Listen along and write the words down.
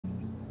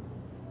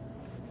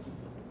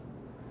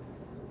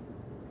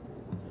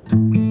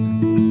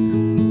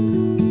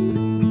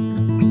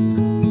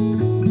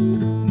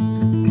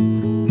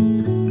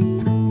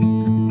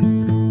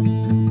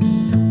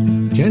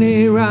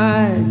Jenny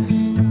rides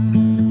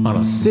on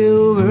a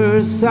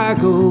silver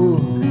cycle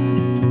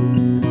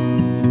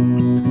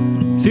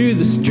through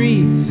the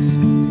streets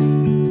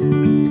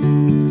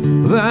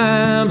of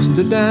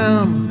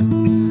Amsterdam.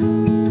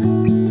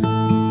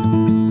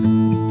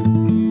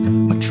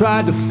 I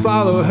tried to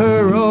follow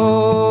her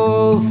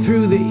all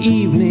through the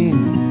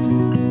evening,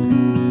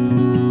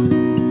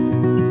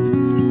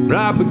 but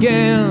I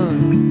began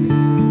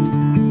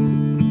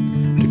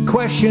to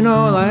question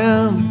all I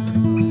am.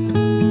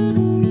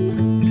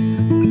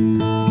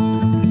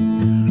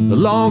 The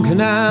long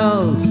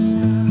canals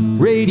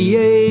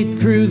radiate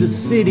through the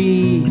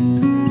city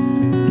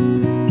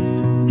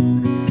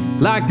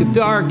like a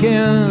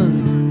darkened,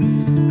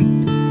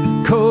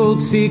 cold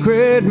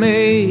secret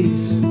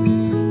maze.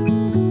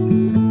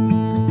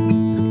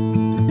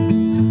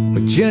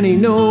 But Jenny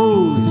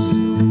knows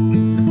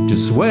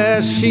just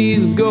where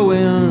she's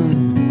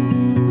going.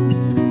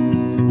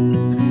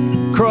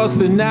 Across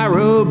the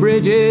narrow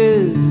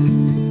bridges,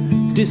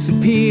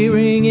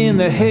 disappearing in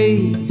the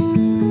haze.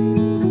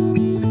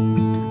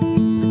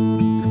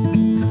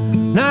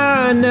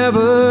 I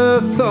never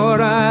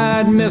thought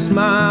I'd miss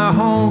my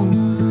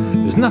home.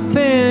 There's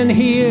nothing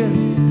here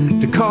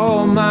to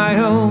call my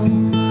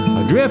own.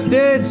 I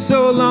drifted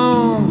so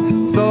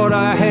long, thought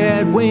I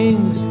had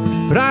wings,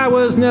 but I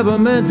was never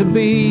meant to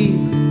be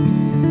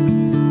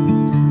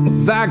a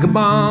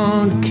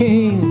vagabond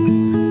king.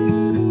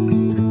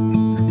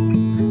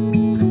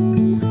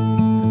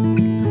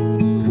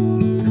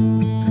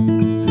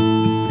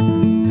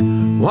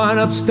 Wind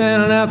up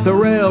standing at the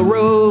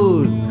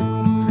railroad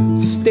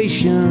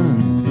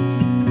station,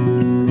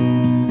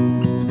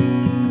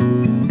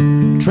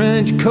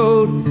 trench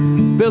coat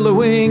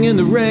billowing in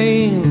the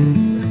rain,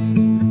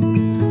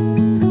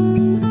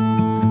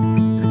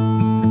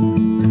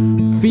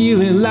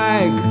 feeling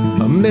like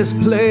a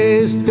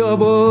misplaced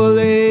double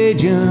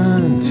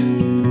agent,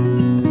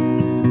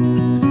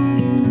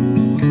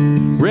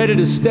 ready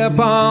to step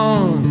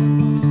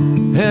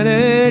on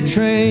any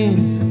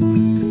train.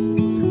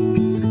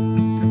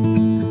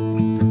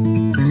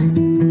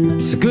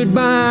 So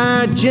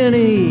goodbye,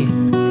 Jenny,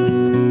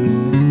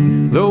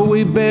 though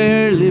we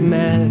barely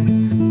met.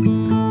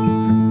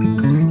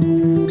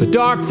 The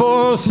dark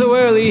falls so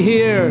early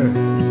here,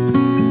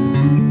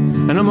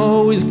 and I'm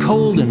always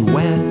cold and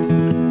wet.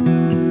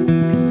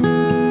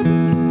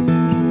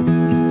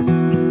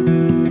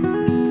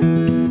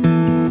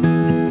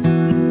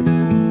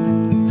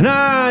 And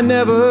I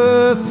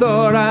never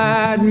thought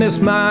I'd miss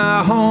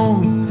my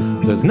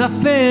home. There's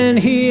nothing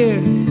here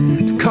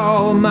to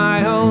call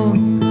my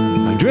own.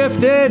 I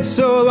drifted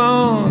so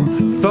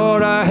long,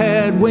 thought I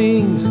had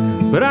wings,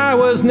 but I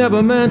was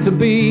never meant to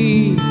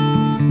be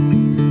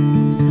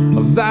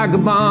a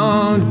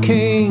vagabond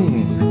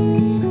king.